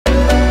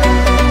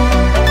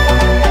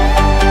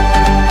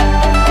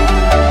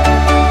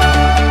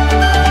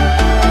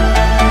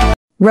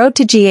Road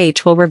to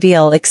GH will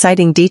reveal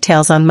exciting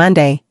details on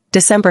Monday,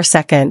 December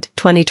 2,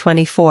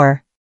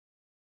 2024.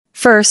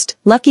 First,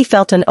 Lucky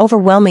felt an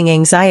overwhelming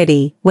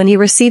anxiety when he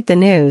received the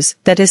news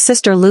that his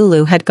sister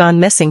Lulu had gone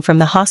missing from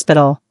the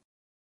hospital.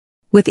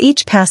 With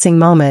each passing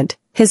moment,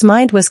 his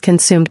mind was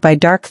consumed by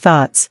dark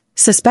thoughts,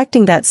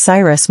 suspecting that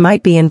Cyrus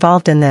might be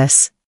involved in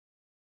this.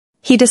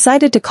 He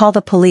decided to call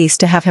the police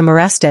to have him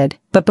arrested,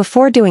 but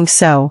before doing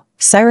so,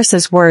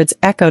 Cyrus's words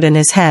echoed in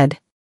his head.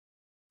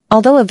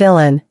 Although a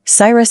villain,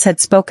 Cyrus had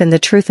spoken the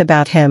truth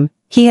about him.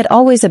 He had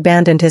always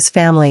abandoned his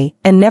family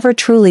and never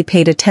truly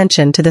paid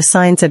attention to the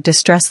signs of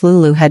distress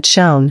Lulu had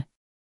shown.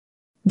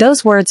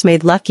 Those words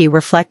made Lucky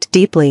reflect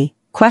deeply,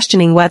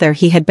 questioning whether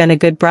he had been a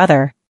good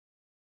brother.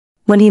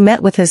 When he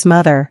met with his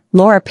mother,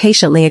 Laura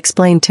patiently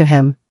explained to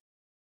him.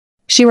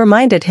 She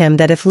reminded him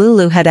that if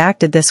Lulu had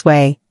acted this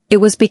way, it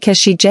was because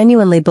she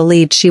genuinely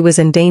believed she was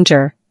in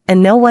danger,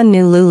 and no one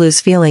knew Lulu's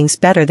feelings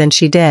better than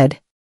she did.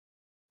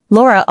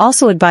 Laura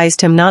also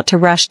advised him not to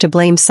rush to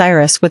blame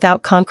Cyrus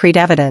without concrete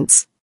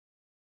evidence.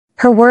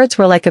 Her words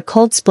were like a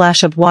cold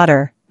splash of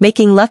water,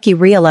 making Lucky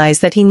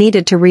realize that he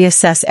needed to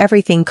reassess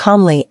everything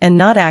calmly and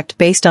not act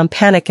based on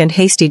panic and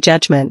hasty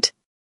judgment.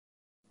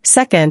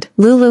 Second,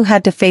 Lulu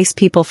had to face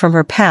people from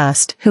her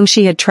past whom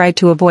she had tried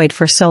to avoid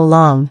for so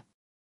long.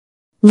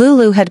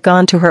 Lulu had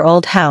gone to her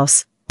old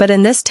house, but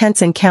in this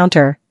tense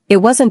encounter, it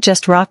wasn't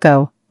just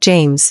Rocco.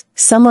 James,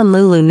 someone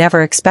Lulu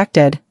never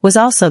expected, was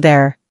also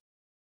there.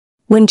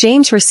 When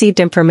James received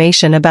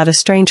information about a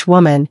strange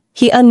woman,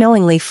 he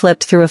unknowingly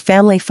flipped through a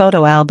family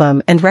photo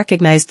album and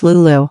recognized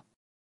Lulu.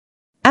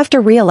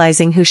 After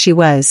realizing who she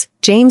was,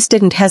 James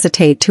didn't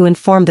hesitate to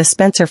inform the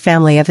Spencer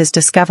family of his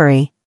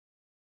discovery.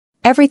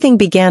 Everything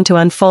began to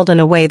unfold in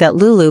a way that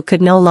Lulu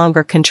could no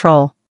longer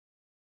control.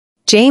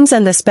 James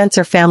and the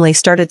Spencer family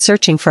started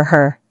searching for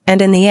her,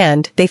 and in the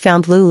end, they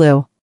found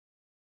Lulu.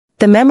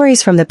 The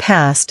memories from the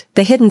past,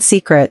 the hidden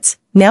secrets,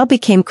 now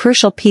became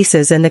crucial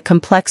pieces in the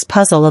complex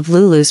puzzle of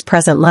Lulu's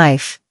present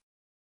life.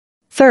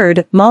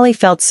 Third, Molly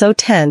felt so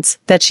tense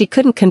that she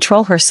couldn't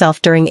control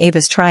herself during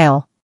Ava's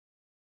trial.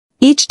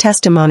 Each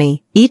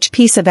testimony, each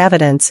piece of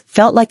evidence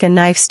felt like a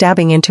knife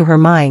stabbing into her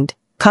mind,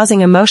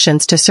 causing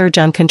emotions to surge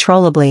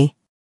uncontrollably.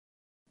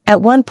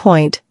 At one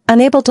point,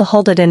 unable to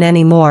hold it in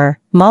anymore,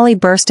 Molly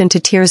burst into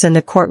tears in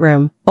the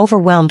courtroom,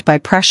 overwhelmed by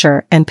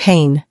pressure and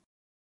pain.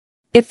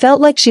 It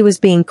felt like she was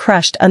being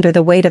crushed under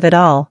the weight of it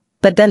all,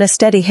 but then a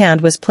steady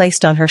hand was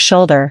placed on her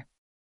shoulder.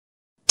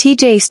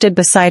 TJ stood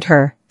beside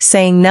her,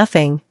 saying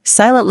nothing,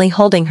 silently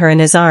holding her in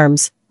his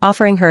arms,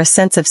 offering her a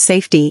sense of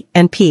safety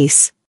and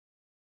peace.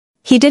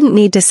 He didn't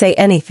need to say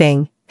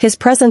anything, his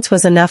presence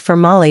was enough for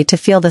Molly to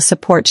feel the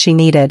support she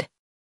needed.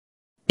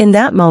 In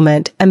that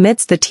moment,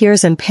 amidst the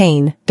tears and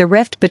pain, the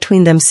rift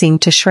between them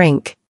seemed to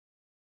shrink.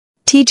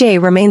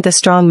 TJ remained the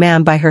strong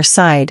man by her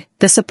side,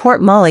 the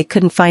support Molly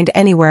couldn't find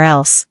anywhere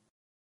else.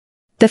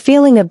 The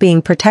feeling of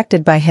being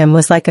protected by him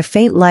was like a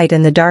faint light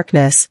in the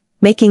darkness,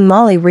 making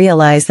Molly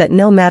realize that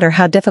no matter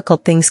how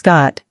difficult things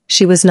got,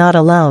 she was not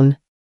alone.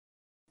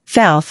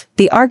 Fourth,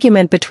 the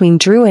argument between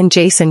Drew and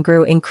Jason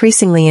grew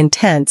increasingly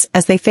intense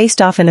as they faced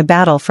off in a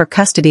battle for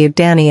custody of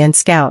Danny and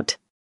Scout.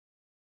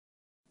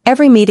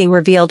 Every meeting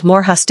revealed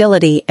more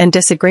hostility and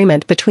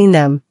disagreement between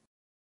them.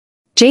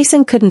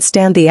 Jason couldn't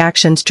stand the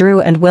actions Drew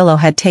and Willow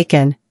had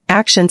taken,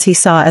 actions he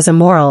saw as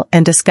immoral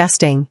and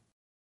disgusting.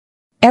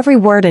 Every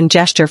word and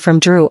gesture from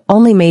Drew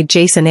only made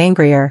Jason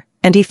angrier,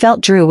 and he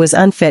felt Drew was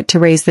unfit to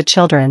raise the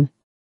children.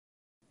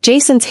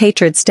 Jason's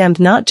hatred stemmed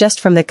not just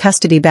from the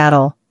custody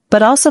battle,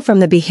 but also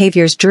from the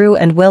behaviors Drew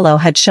and Willow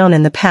had shown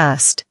in the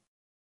past.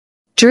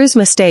 Drew's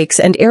mistakes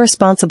and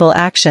irresponsible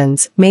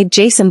actions made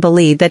Jason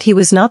believe that he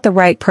was not the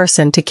right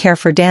person to care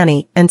for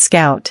Danny and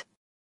Scout.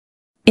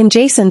 In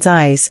Jason's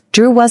eyes,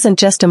 Drew wasn't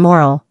just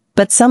immoral,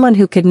 but someone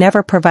who could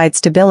never provide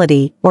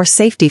stability or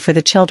safety for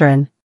the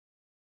children.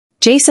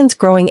 Jason's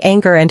growing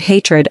anger and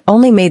hatred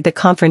only made the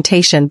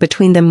confrontation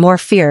between them more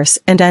fierce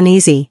and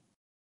uneasy.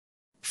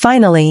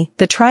 Finally,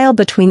 the trial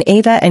between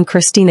Ava and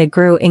Christina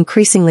grew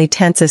increasingly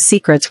tense as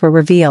secrets were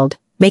revealed,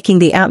 making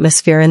the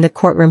atmosphere in the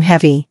courtroom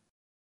heavy.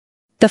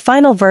 The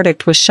final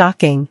verdict was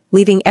shocking,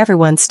 leaving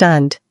everyone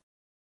stunned.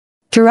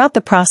 Throughout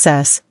the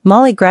process,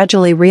 Molly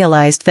gradually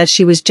realized that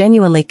she was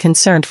genuinely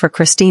concerned for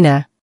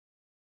Christina.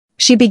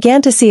 She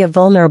began to see a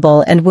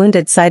vulnerable and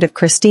wounded side of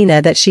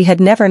Christina that she had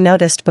never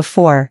noticed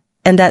before,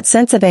 and that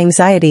sense of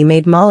anxiety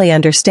made Molly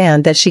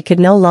understand that she could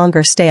no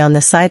longer stay on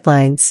the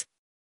sidelines.